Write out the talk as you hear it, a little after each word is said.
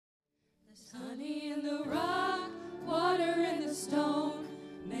Honey in the rock, water in the stone,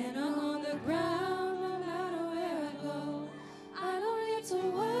 manna on the ground, no matter where I go. I don't need to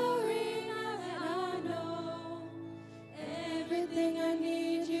worry now that I know everything I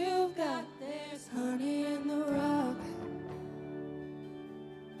need you've got. There's honey in the rock.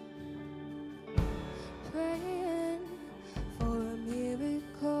 Praying for a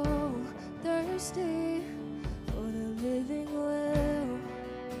miracle, thirsty for the living well.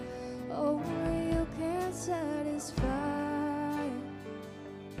 Only you can satisfy.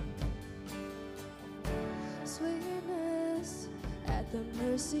 Sweetness at the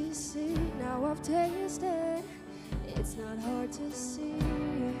mercy seat. Now I've tasted, it's not hard to see.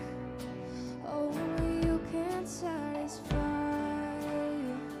 Only you can satisfy.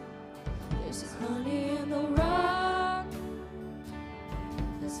 There's honey in the rock.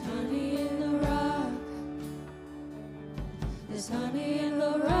 There's honey in the rock. There's honey in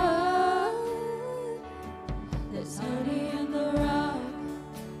the rock. There's honey in the rock.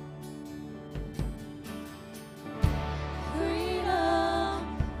 Freedom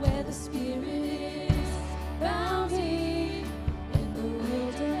where the Spirit is. Bounty in the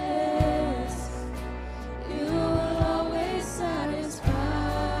wilderness. You will always satisfy.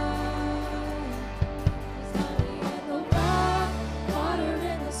 There's honey in the rock, water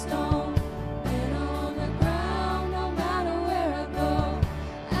in the stone, manna on the ground, no matter where I go.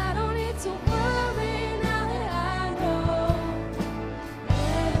 I don't need to worry now that I know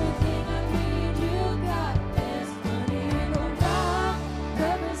everything I need you got. There's honey in the rock,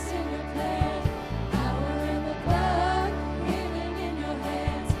 purpose in your plan, power in the blood, healing in your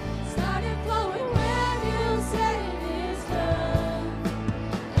hands. Started flowing when you said it is done.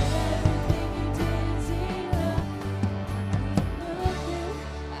 Everything you did is enough.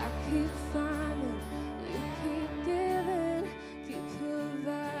 I keep finding, you keep giving, keep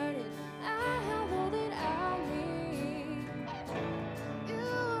providing. I have all that I need. You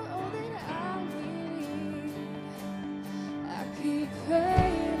are all that I need. I keep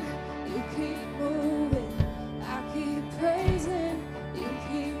praying, you keep moving. I keep praising, you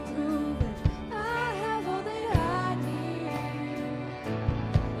keep proving. I have all that I need.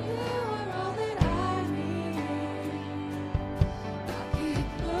 You are all that I need. I keep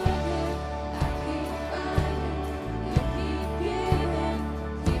looking, I keep finding, you keep giving,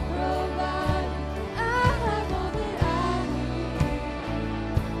 keep providing. I have all that I need.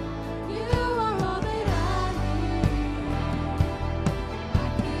 You are all that I need. I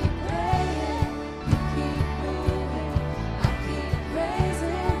keep praying, you keep moving. I keep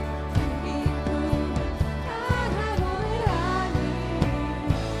praising, you keep proving. I have all that I need.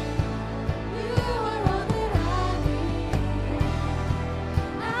 You are all that I need.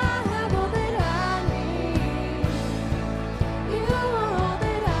 I have all that I need. You are all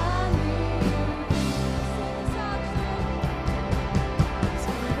that I need.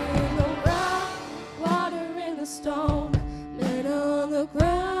 Honey in the rock, water in the stone, manna on the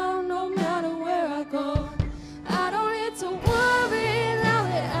ground, no matter where I go. I don't need to worry now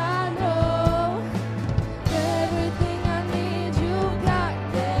that I know everything I need you got.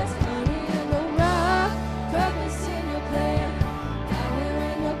 There's honey in the rock, purpose in your plan, power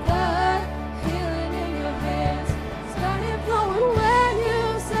in the blood, healing in your hands. Started flowing when you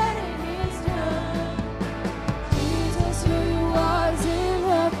said it is done. Jesus, who you are is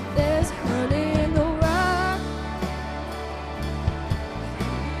enough. There's honey in the rock.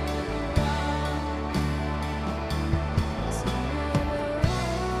 There's honey in the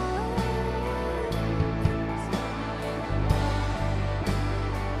rock.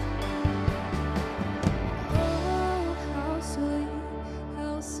 Oh, how sweet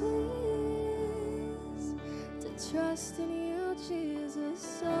to trust in you, Jesus.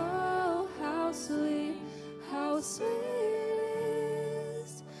 Oh, how sweet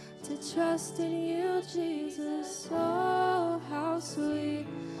to trust in you, Jesus. Oh, how sweet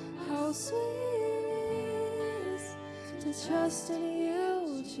to trust in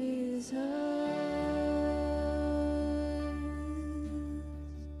you, Jesus. Amen.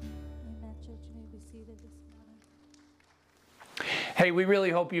 Church, you may be seated this morning. Hey, we really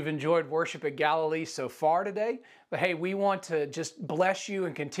hope you've enjoyed worship at Galilee so far today. But hey, we want to just bless you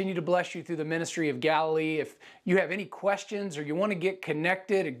and continue to bless you through the ministry of Galilee. If you have any questions or you want to get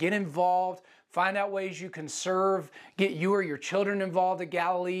connected or get involved, find out ways you can serve, get you or your children involved at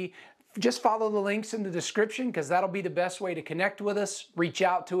Galilee, just follow the links in the description because that'll be the best way to connect with us, reach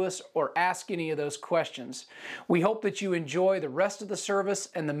out to us, or ask any of those questions. We hope that you enjoy the rest of the service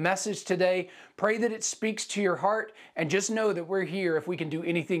and the message today. Pray that it speaks to your heart, and just know that we're here if we can do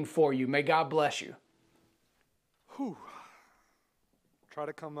anything for you. May God bless you. Whew. try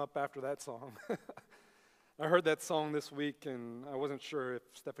to come up after that song. I heard that song this week, and I wasn't sure if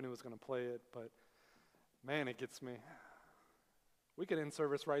Stephanie was going to play it, but man, it gets me. We could end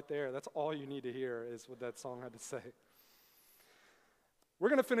service right there. That's all you need to hear is what that song had to say. We're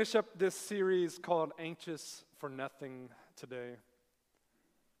going to finish up this series called Anxious for Nothing today.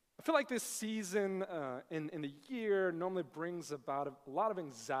 I feel like this season in the year normally brings about a lot of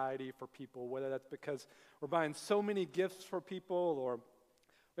anxiety for people, whether that's because we're buying so many gifts for people, or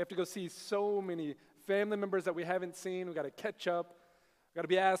we have to go see so many family members that we haven't seen. We've got to catch up. We've got to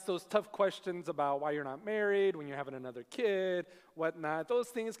be asked those tough questions about why you're not married, when you're having another kid, whatnot. Those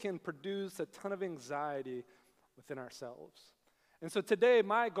things can produce a ton of anxiety within ourselves. And so today,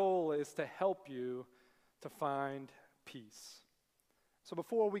 my goal is to help you to find peace. So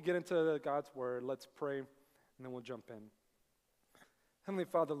before we get into God's word, let's pray, and then we'll jump in. Heavenly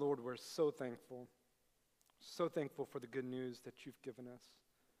Father, Lord, we're so thankful for the good news that you've given us.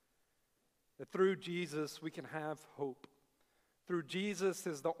 That through Jesus, we can have hope. Through Jesus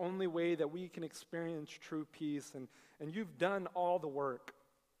is the only way that we can experience true peace, and you've done all the work.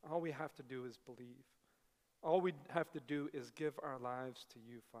 All we have to do is believe. All we have to do is give our lives to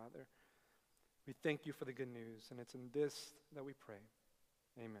you, Father. We thank you for the good news, and it's in this that we pray.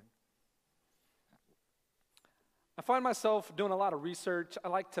 Amen. I find myself doing a lot of research. I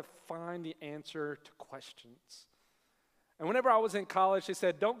like to find the answer to questions. And whenever I was in college, they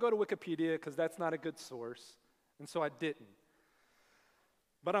said, don't go to Wikipedia because that's not a good source. And so I didn't.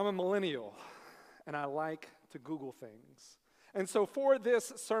 But I'm a millennial, and I like to Google things. And so for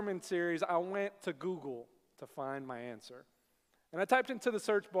this sermon series, I went to Google to find my answer. And I typed into the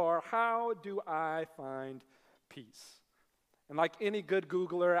search bar, how do I find peace? And like any good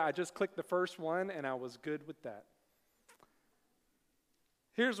Googler, I just clicked the first one, and I was good with that.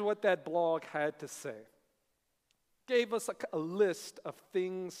 Here's what that blog had to say. Gave us a list of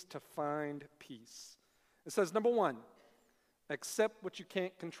things to find peace. It says, number 1, accept what you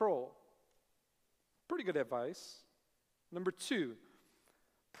can't control. Pretty good advice. Number 2,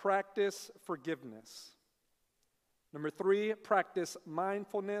 practice forgiveness. Number 3, practice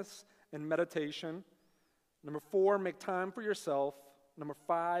mindfulness and meditation. Number 4, make time for yourself. Number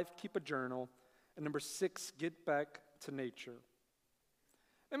 5, keep a journal. And number 6, get back to nature.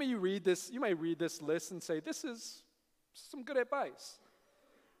 I mean, you may read this list and say, this is some good advice.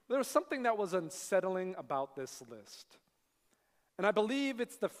 There was something that was unsettling about this list. And I believe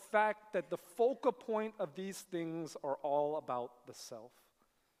it's the fact that the focal point of these things are all about the self.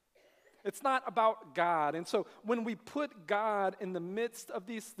 It's not about God. And so when we put God in the midst of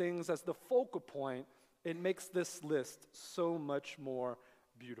these things as the focal point, it makes this list so much more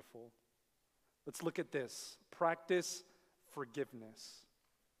beautiful. Let's look at this. Practice forgiveness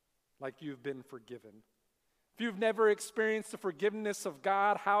like you've been forgiven. If you've never experienced the forgiveness of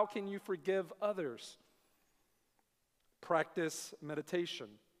God, how can you forgive others? Practice meditation.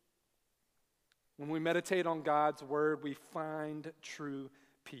 When we meditate on God's word, we find true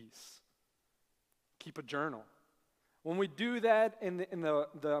peace. Keep a journal. When we do that in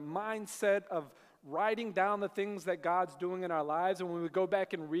the mindset of writing down the things that God's doing in our lives, and when we go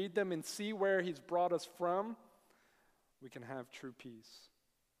back and read them and see where he's brought us from, we can have true peace.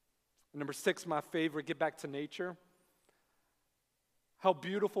 And number 6, my favorite, get back to nature. How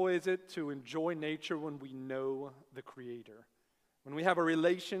beautiful is it to enjoy nature when we know the Creator? When we have a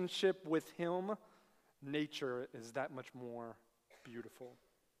relationship with him, nature is that much more beautiful.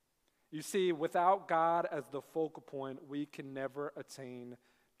 You see, without God as the focal point, we can never attain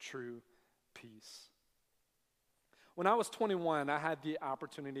true peace. When I was 21, I had the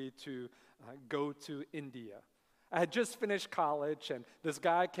opportunity to go to India. I had just finished college, and this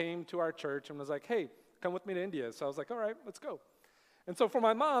guy came to our church and was like, hey, come with me to India. So I was like, all right, let's go. And so for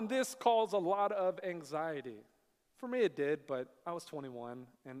my mom, this caused a lot of anxiety. For me, it did, but I was 21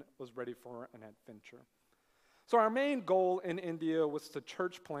 and was ready for an adventure. So our main goal in India was to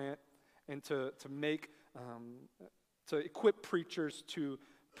church plant and to equip preachers to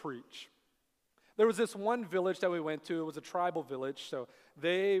preach. There was this one village that we went to. It was a tribal village, so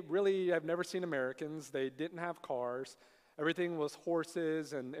they really have never seen Americans. They didn't have cars. Everything was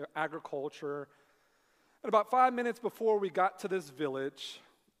horses and agriculture. And about 5 minutes before we got to this village,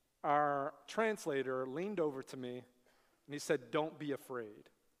 our translator leaned over to me, and he said, don't be afraid.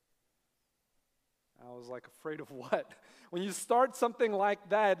 I was like, afraid of what? When you start something like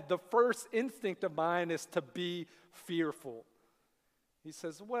that, the first instinct of mine is to be fearful. He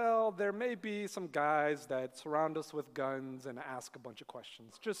says, well, there may be some guys that surround us with guns and ask a bunch of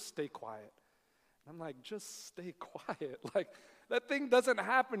questions. Just stay quiet. And I'm like, just stay quiet. Like, that thing doesn't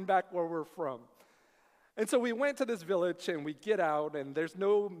happen back where we're from. And so we went to this village, and we get out, and there's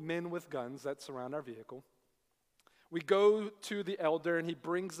no men with guns that surround our vehicle. We go to the elder, and he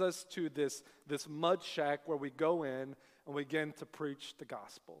brings us to this mud shack where we go in and we begin to preach the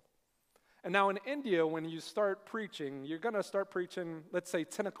gospel. And now in India, when you start preaching, you're going to start preaching, let's say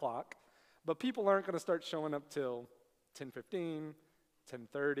 10 o'clock, but people aren't going to start showing up till 10:15,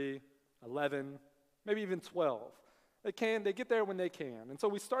 10:30, 11, maybe even 12. They get there when they can. And so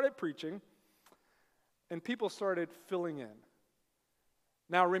we started preaching, and people started filling in.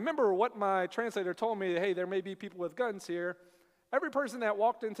 Now, remember what my translator told me, hey, there may be people with guns here. Every person that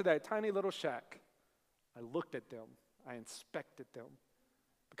walked into that tiny little shack, I looked at them, I inspected them,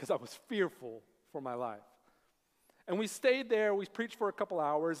 because I was fearful for my life. And we stayed there, we preached for a couple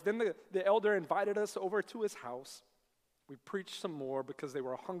hours. Then the elder invited us over to his house. We preached some more because they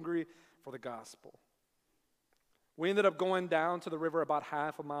were hungry for the gospel. We ended up going down to the river about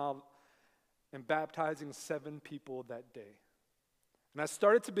half a mile and baptizing 7 people that day. And I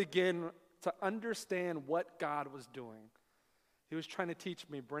started to begin to understand what God was doing. He was trying to teach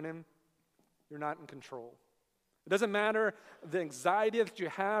me, Brennan, you're not in control. It doesn't matter the anxiety that you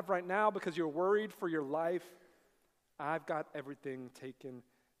have right now because you're worried for your life. I've got everything taken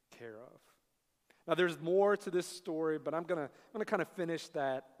care of. Now, there's more to this story, but I'm gonna kind of finish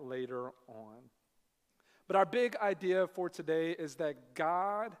that later on. But our big idea for today is that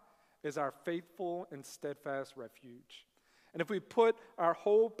God is our faithful and steadfast refuge. And if we put our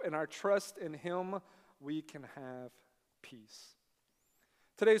hope and our trust in Him, we can have peace.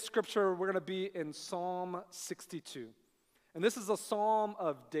 Today's scripture, we're going to be in Psalm 62. And this is a psalm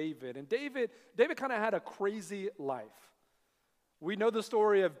of David. And David kind of had a crazy life. We know the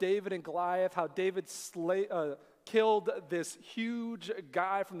story of David and Goliath, how David killed this huge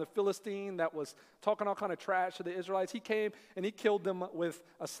guy from the Philistine that was talking all kind of trash to the Israelites. He came and he killed them with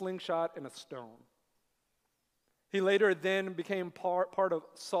a slingshot and a stone. He later then became part of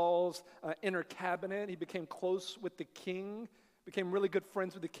Saul's inner cabinet. He became close with the king, became really good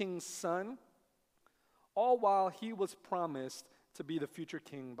friends with the king's son, all while he was promised to be the future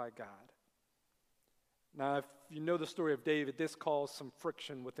king by God. Now, if you know the story of David, this caused some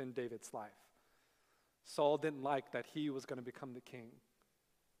friction within David's life. Saul didn't like that he was going to become the king.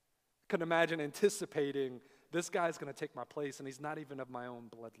 Couldn't imagine anticipating, this guy's going to take my place, and he's not even of my own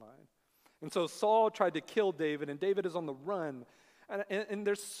bloodline. And so Saul tried to kill David, and David is on the run. And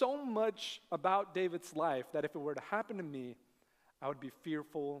there's so much about David's life that if it were to happen to me, I would be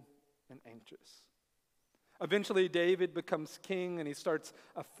fearful and anxious. Eventually, David becomes king, and he starts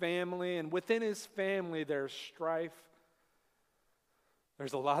a family. And within his family, there's strife.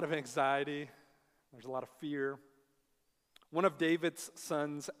 There's a lot of anxiety. There's a lot of fear. One of David's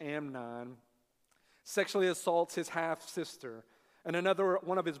sons, Amnon, sexually assaults his half-sister. And another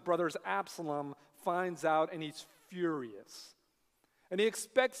one of his brothers, Absalom, finds out, and he's furious. And he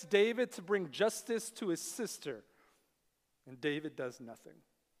expects David to bring justice to his sister. And David does nothing.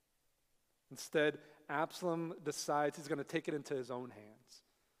 Instead, Absalom decides he's going to take it into his own hands.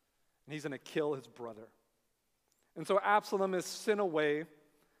 And he's going to kill his brother. And so Absalom is sent away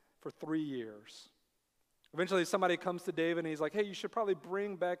for 3 years. Eventually, somebody comes to David, and he's like, hey, you should probably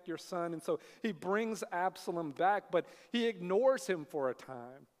bring back your son. And so he brings Absalom back, but he ignores him for a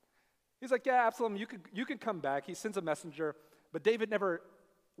time. He's like, yeah, Absalom, you can come back. He sends a messenger, but David never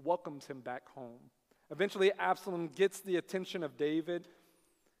welcomes him back home. Eventually, Absalom gets the attention of David,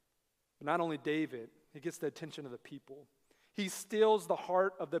 but not only David, he gets the attention of the people. He steals the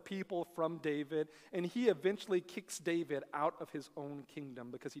heart of the people from David, and he eventually kicks David out of his own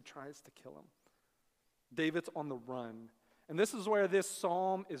kingdom because he tries to kill him. David's on the run. And this is where this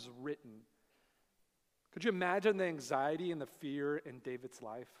psalm is written. Could you imagine the anxiety and the fear in David's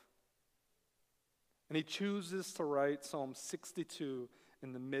life? And he chooses to write Psalm 62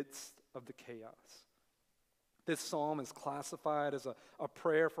 in the midst of the chaos. This psalm is classified as a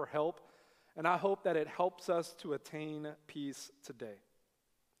prayer for help, and I hope that it helps us to attain peace today.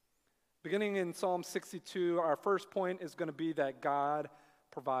 Beginning in Psalm 62, our first point is going to be that God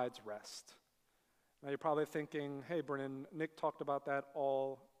provides rest. Now you're probably thinking, hey, Brennan, Nick talked about that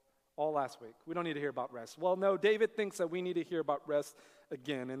all last week. We don't need to hear about rest. Well, no, David thinks that we need to hear about rest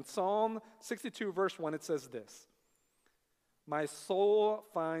again. In Psalm 62, verse 1, it says this: my soul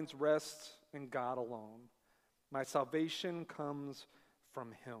finds rest in God alone. My salvation comes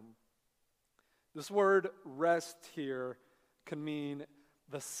from Him. This word rest here can mean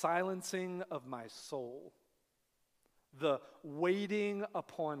the silencing of my soul, the waiting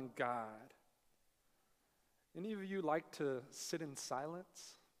upon God. Any of you like to sit in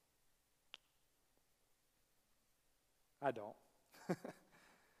silence? I don't.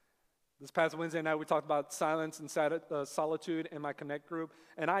 This past Wednesday night, we talked about silence and solitude in my Connect group,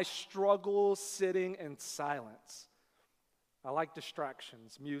 and I struggle sitting in silence. I like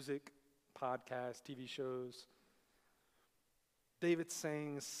distractions, music, podcasts, TV shows. David's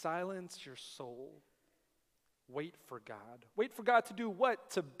saying, silence your soul. Wait for God. Wait for God to do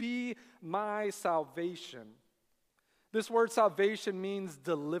what? To be my salvation. This word salvation means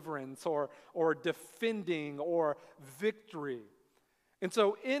deliverance or defending or victory. And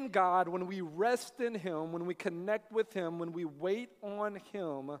so in God, when we rest in Him, when we connect with Him, when we wait on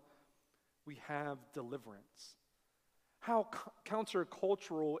Him, we have deliverance. How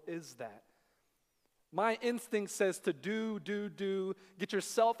countercultural is that? My instinct says to do, get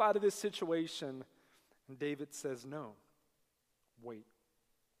yourself out of this situation. And David says, no, wait.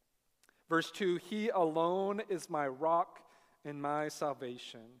 Verse 2, He alone is my rock and my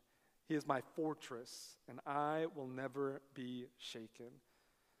salvation. He is my fortress, and I will never be shaken.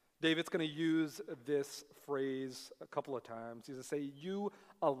 David's going to use this phrase a couple of times. He's going to say, you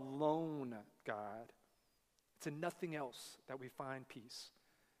alone, God. It's in nothing else that we find peace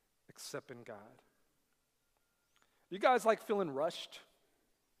except in God. You guys like feeling rushed?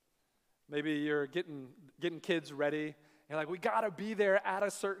 Maybe you're getting kids ready. You're like, we got to be there at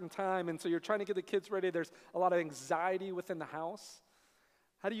a certain time. And so you're trying to get the kids ready. There's a lot of anxiety within the house.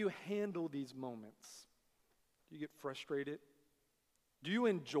 How do you handle these moments? Do you get frustrated? Do you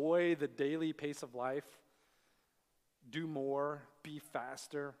enjoy the daily pace of life? Do more, be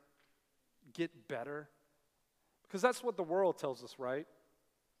faster, get better? Because that's what the world tells us, right?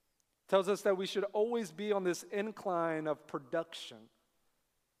 It tells us that we should always be on this incline of production.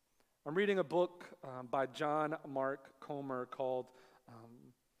 I'm reading a book by John Mark Comer called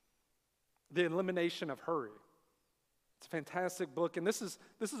The Elimination of Hurry. It's a fantastic book, and this is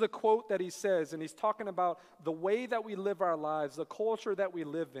a quote that he says, and he's talking about the way that we live our lives, the culture that we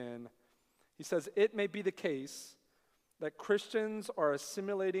live in. He says, it may be the case that Christians are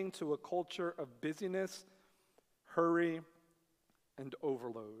assimilating to a culture of busyness, hurry, and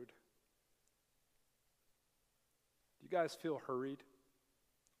overload. Do you guys feel hurried,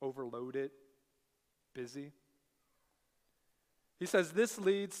 overloaded, busy? He says this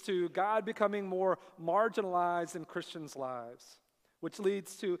leads to God becoming more marginalized in Christians' lives, which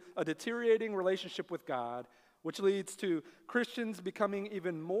leads to a deteriorating relationship with God, which leads to Christians becoming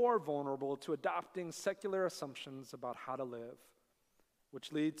even more vulnerable to adopting secular assumptions about how to live,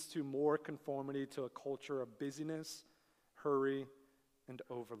 which leads to more conformity to a culture of busyness, hurry, and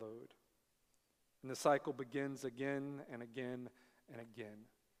overload. And the cycle begins again and again and again.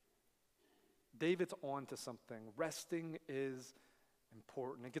 David's on to something. Resting is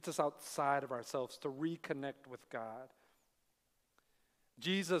important. It gets us outside of ourselves to reconnect with God.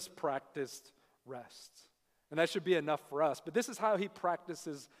 Jesus practiced rest, and that should be enough for us. But this is how he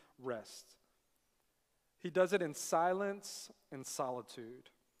practices rest. He does it in silence and solitude.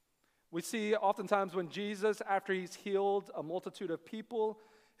 We see oftentimes when Jesus, after he's healed a multitude of people,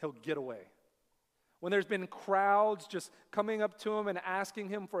 he'll get away. When there's been crowds just coming up to him and asking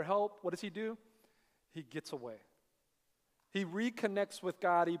him for help, what does he do? He gets away. He reconnects with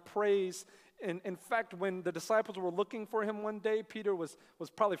God. He prays. And in fact, when the disciples were looking for him one day, Peter was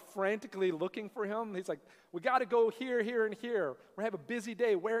probably frantically looking for him. He's like, we got to go here, here, and here. We're having a busy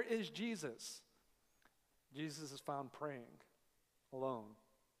day. Where is Jesus? Jesus is found praying alone.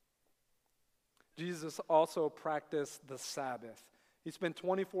 Jesus also practiced the Sabbath. He spent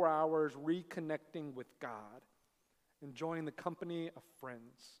 24 hours reconnecting with God, enjoying the company of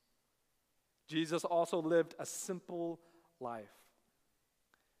friends. Jesus also lived a simple life.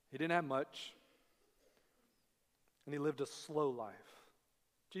 He didn't have much, and he lived a slow life.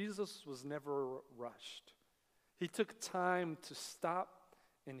 Jesus was never rushed. He took time to stop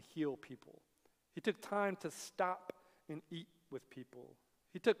and heal people. He took time to stop and eat with people.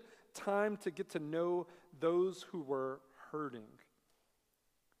 He took time to get to know those who were hurting.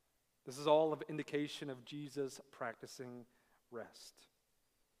 This is all of indication of Jesus practicing rest.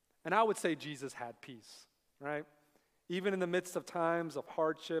 And I would say Jesus had peace, right? Even in the midst of times of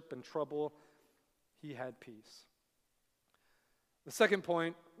hardship and trouble, he had peace. The second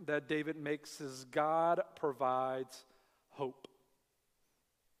point that David makes is God provides hope.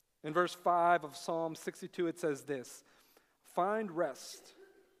 In verse 5 of Psalm 62, it says this, "Find rest,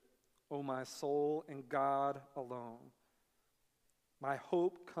 O my soul, in God alone. My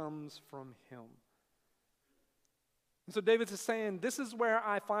hope comes from him." And so David is saying, this is where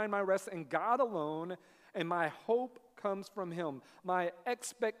I find my rest in God alone, and my hope comes from him. My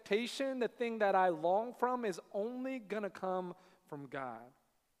expectation, the thing that I long from, is only going to come from God.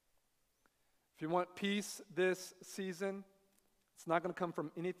 If you want peace this season, it's not going to come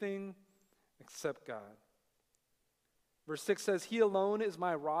from anything except God. Verse 6 says, He alone is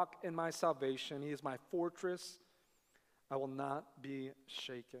my rock and my salvation. He is my fortress. I will not be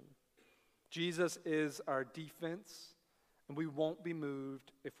shaken. Jesus is our defense, and we won't be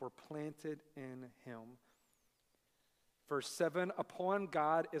moved if we're planted in Him. Verse 7, upon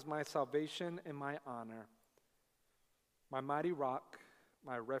God is my salvation and my honor. My mighty rock,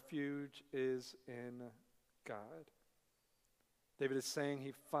 my refuge is in God. David is saying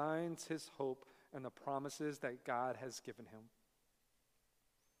he finds his hope in the promises that God has given him.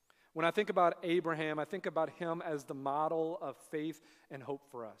 When I think about Abraham, I think about him as the model of faith and hope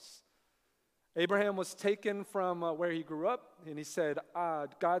for us. Abraham was taken from where he grew up, and he said,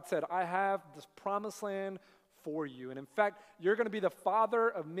 God said, I have this promised land for you. And in fact, you're going to be the father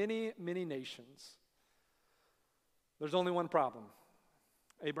of many, many nations. There's only one problem.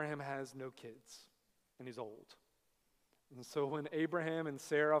 Abraham has no kids, and he's old. And so when Abraham and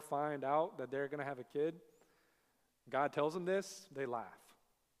Sarah find out that they're going to have a kid, God tells them this, they laugh.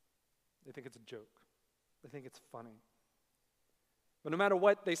 They think it's a joke. They think it's funny. But no matter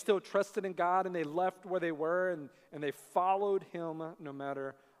what, they still trusted in God, and they left where they were, and they followed him no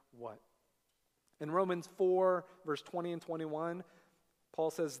matter what. In Romans 4, verse 20 and 21, Paul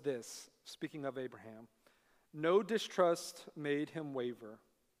says this, speaking of Abraham, no distrust made him waver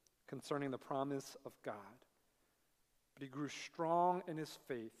concerning the promise of God, but he grew strong in his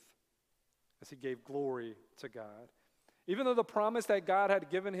faith as he gave glory to God. Even though the promise that God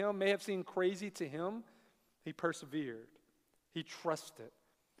had given him may have seemed crazy to him, he persevered. He trusted.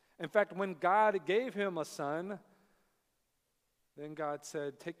 In fact, when God gave him a son, then God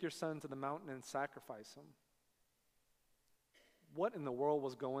said, take your son to the mountain and sacrifice him. What in the world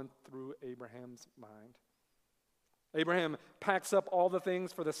was going through Abraham's mind? Abraham packs up all the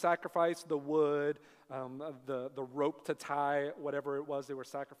things for the sacrifice, the wood, the rope to tie whatever it was they were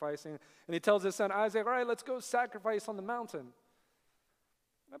sacrificing. And he tells his son Isaac, all right, let's go sacrifice on the mountain.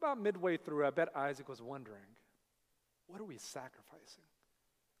 About midway through, I bet Isaac was wondering, what are we sacrificing?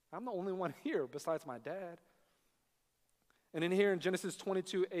 I'm the only one here besides my dad. And in here in Genesis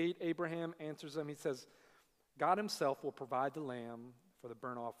 22:8, Abraham answers him. He says, God himself will provide the lamb for the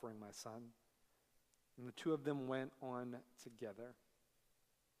burnt offering, my son. And the two of them went on together.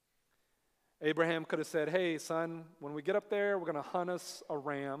 Abraham could have said, hey, son, when we get up there, we're going to hunt us a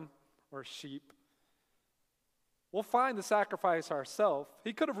ram or a sheep. We'll find the sacrifice ourselves.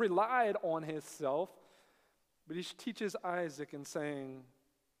 He could have relied on himself, but he teaches Isaac in saying,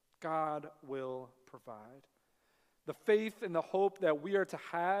 God will provide. The faith and the hope that we are to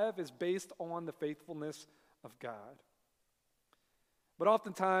have is based on the faithfulness of God. But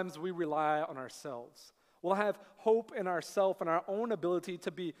oftentimes we rely on ourselves. We'll have hope in ourselves and our own ability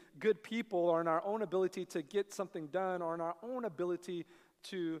to be good people, or in our own ability to get something done, or in our own ability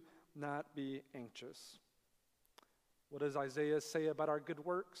to not be anxious. What does Isaiah say about our good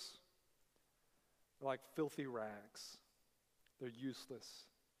works? They're like filthy rags. They're useless.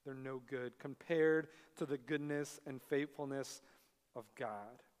 They're no good compared to the goodness and faithfulness of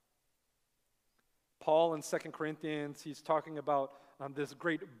God. Paul in 2 Corinthians, he's talking about this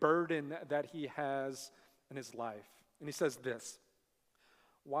great burden that he has in his life. And he says this,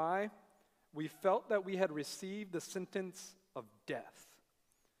 why? We felt that we had received the sentence of death,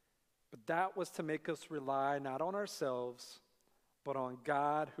 but that was to make us rely not on ourselves, but on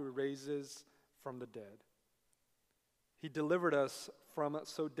God who raises from the dead. He delivered us from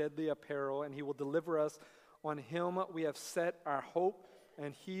so deadly a peril, and he will deliver us. On him we have set our hope,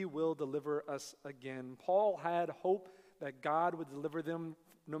 and he will deliver us again. Paul had hope that God would deliver them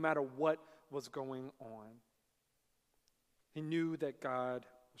no matter what was going on. He knew that God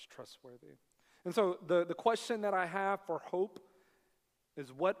was trustworthy. And so the question that I have for hope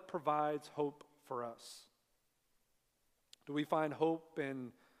is, what provides hope for us? Do we find hope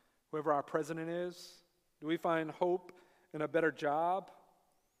in whoever our president is? Do we find hope in a better job?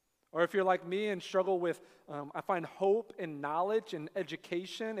 Or if you're like me and struggle with, I find hope in knowledge and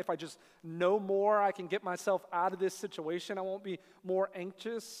education. If I just know more, I can get myself out of this situation. I won't be more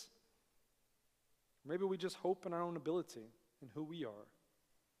anxious. Maybe we just hope in our own ability and who we are.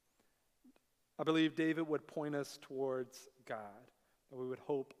 I believe David would point us towards God, that we would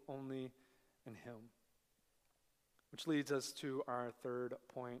hope only in him. Which leads us to our third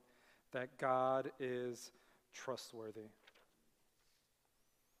point, that God is trustworthy.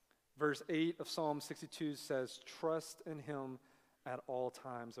 Verse 8 of Psalm 62 says, trust in him at all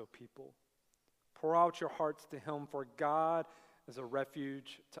times, O people. Pour out your hearts to him, for God is a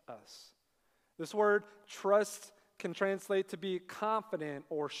refuge to us. This word trust can translate to be confident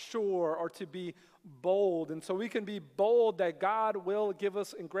or sure or to be bold. And so we can be bold that God will give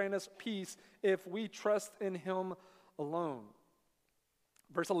us and grant us peace if we trust in him alone.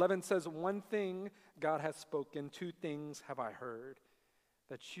 Verse 11 says, one thing God has spoken, two things have I heard,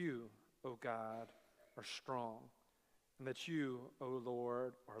 that you, O God, are strong, and that you, O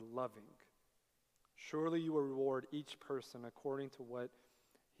Lord, are loving. Surely you will reward each person according to what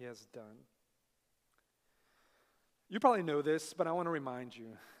he has done. You probably know this, but I want to remind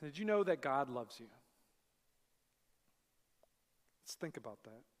you. Did you know that God loves you? Let's think about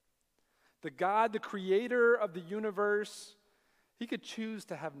that. The God, the creator of the universe, he could choose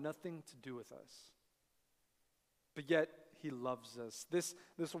to have nothing to do with us. But yet, he loves us. This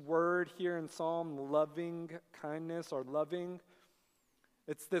word here in Psalm, loving kindness or loving,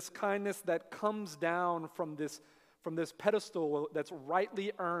 it's this kindness that comes down from this pedestal that's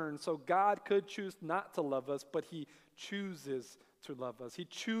rightly earned. So God could choose not to love us, but he chooses to love us. He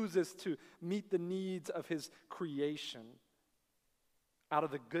chooses to meet the needs of his creation out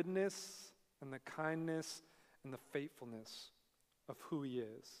of the goodness and the kindness and the faithfulness of who he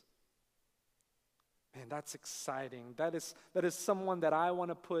is. Man, that's exciting. That is someone that I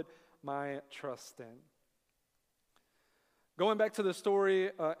want to put my trust in. Going back to the story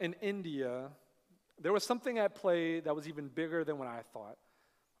in India, there was something at play that was even bigger than what I thought.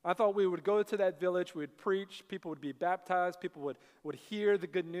 I thought we would go to that village, we would preach, people would be baptized, people would hear the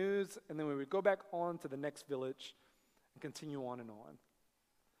good news, and then we would go back on to the next village and continue on and on.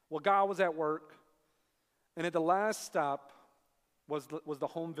 Well, God was at work, and at the last stop was the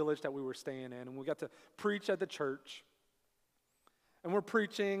home village that we were staying in, and we got to preach at the church. And we're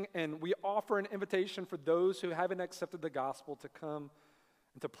preaching, and we offer an invitation for those who haven't accepted the gospel to come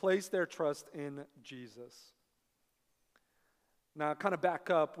and to place their trust in Jesus. Now, kind of back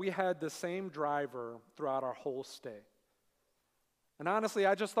up, we had the same driver throughout our whole stay. And honestly,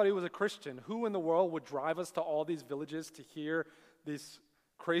 I just thought he was a Christian. Who in the world would drive us to all these villages to hear these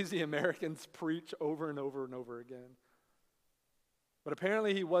crazy Americans preach over and over and over again? But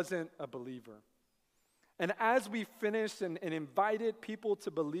apparently he wasn't a believer. And as we finished and invited people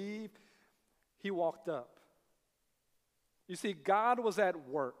to believe, he walked up. You see, God was at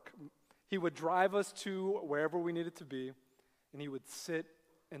work. He would drive us to wherever we needed to be, and he would sit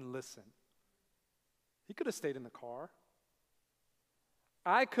and listen. He could have stayed in the car.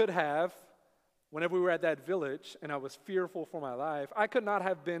 I could have, whenever we were at that village and I was fearful for my life, I could not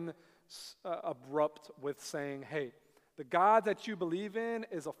have been abrupt with saying, hey, the God that you believe in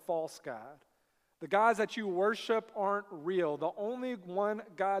is a false God. The gods that you worship aren't real. The only one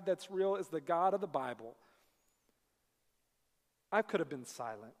God that's real is the God of the Bible. I could have been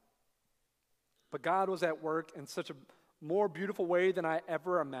silent. But God was at work in such a more beautiful way than I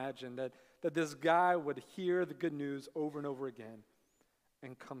ever imagined, that this guy would hear the good news over and over again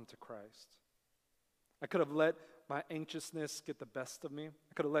and come to Christ. I could have let my anxiousness get the best of me.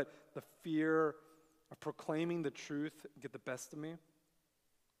 I could have let the fear of proclaiming the truth get the best of me.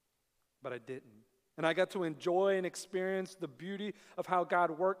 But I didn't. And I got to enjoy and experience the beauty of how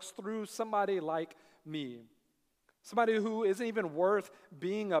God works through somebody like me. Somebody who isn't even worth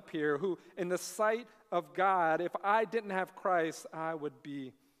being up here, who in the sight of God, if I didn't have Christ, I would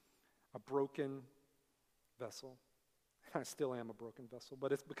be a broken vessel. I still am a broken vessel,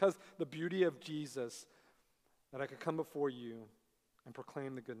 but it's because the beauty of Jesus that I could come before you and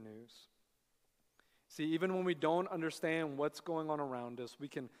proclaim the good news. See, even when we don't understand what's going on around us, we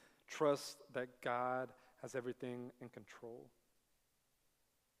can trust that God has everything in control.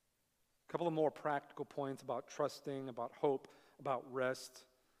 A couple of more practical points about trusting, about hope, about rest.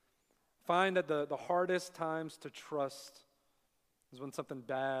 Find that the hardest times to trust is when something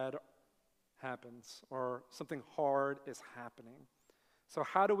bad happens or something hard is happening. So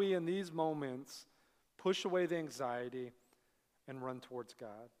how do we in these moments push away the anxiety and run towards God?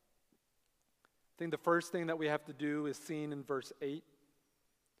 I think the first thing that we have to do is seen in verse 8.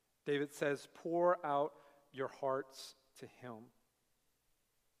 David says, pour out your hearts to him.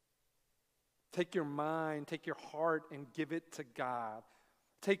 Take your mind, take your heart, and give it to God.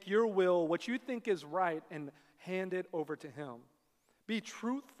 Take your will, what you think is right, and hand it over to him. Be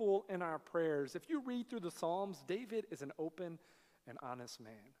truthful in our prayers. If you read through the Psalms, David is an open and honest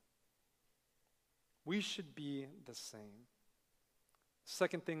man. We should be the same.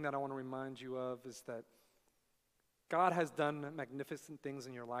 Second thing that I want to remind you of is that God has done magnificent things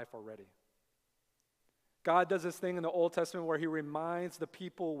in your life already. God does this thing in the Old Testament where he reminds the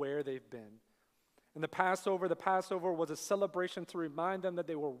people where they've been. In the Passover was a celebration to remind them that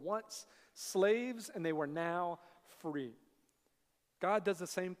they were once slaves and they were now free. God does the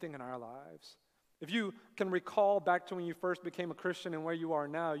same thing in our lives. If you can recall back to when you first became a Christian and where you are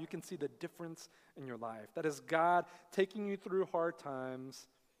now, you can see the difference in your life. That is God taking you through hard times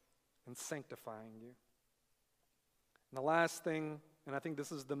and sanctifying you. And the last thing, and I think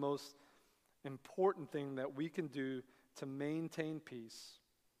this is the most important thing that we can do to maintain peace,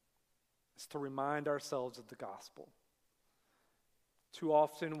 is to remind ourselves of the gospel. Too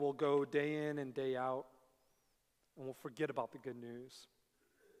often we'll go day in and day out and we'll forget about the good news.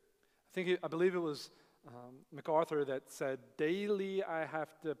 I believe it was MacArthur that said, daily I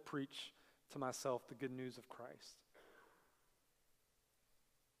have to preach to myself the good news of Christ.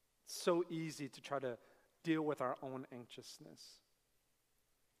 It's so easy to try to deal with our own anxiousness.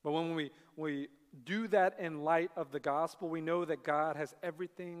 But when we do that in light of the gospel, we know that God has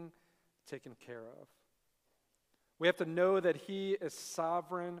everything taken care of. We have to know that He is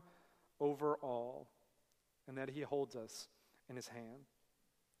sovereign over all and that He holds us in His hand.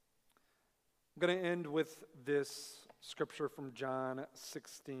 I'm going to end with this scripture from John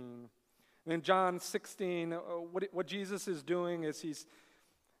 16. And in John 16, what Jesus is doing is he's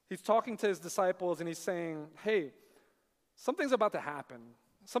talking to His disciples and He's saying, hey, something's about to happen.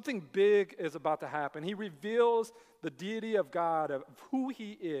 Something big is about to happen. He reveals the deity of God, of who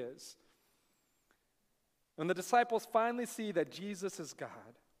He is. When the disciples finally see that Jesus is God,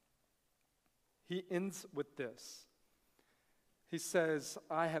 He ends with this. He says,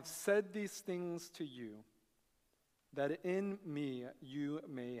 I have said these things to you, that in me you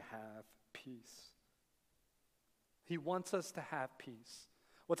may have peace. He wants us to have peace.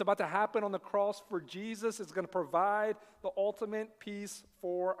 What's about to happen on the cross for Jesus is going to provide the ultimate peace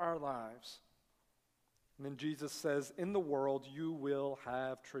for our lives. And then Jesus says, in the world you will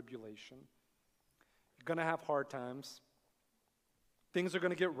have tribulation. You're going to have hard times. Things are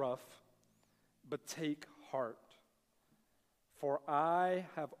going to get rough, but take heart. For I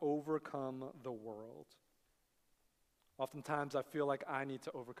have overcome the world. Oftentimes I feel like I need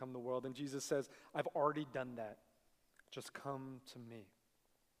to overcome the world. And Jesus says, I've already done that. Just come to me.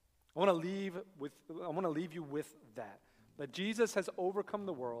 I want to leave you with that. That Jesus has overcome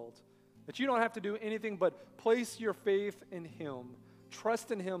the world. That you don't have to do anything but place your faith in Him.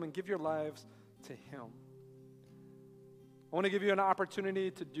 Trust in Him and give your lives to Him. I want to give you an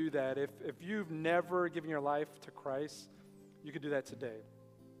opportunity to do that. If you've never given your life to Christ, you can do that today.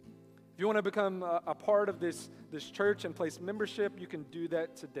 If you want to become a part of this church and place membership, you can do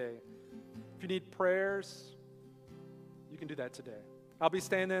that today. If you need prayers, you can do that today. I'll be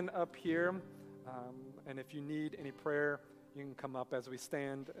standing up here, and if you need any prayer, you can come up as we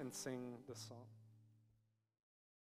stand and sing this song.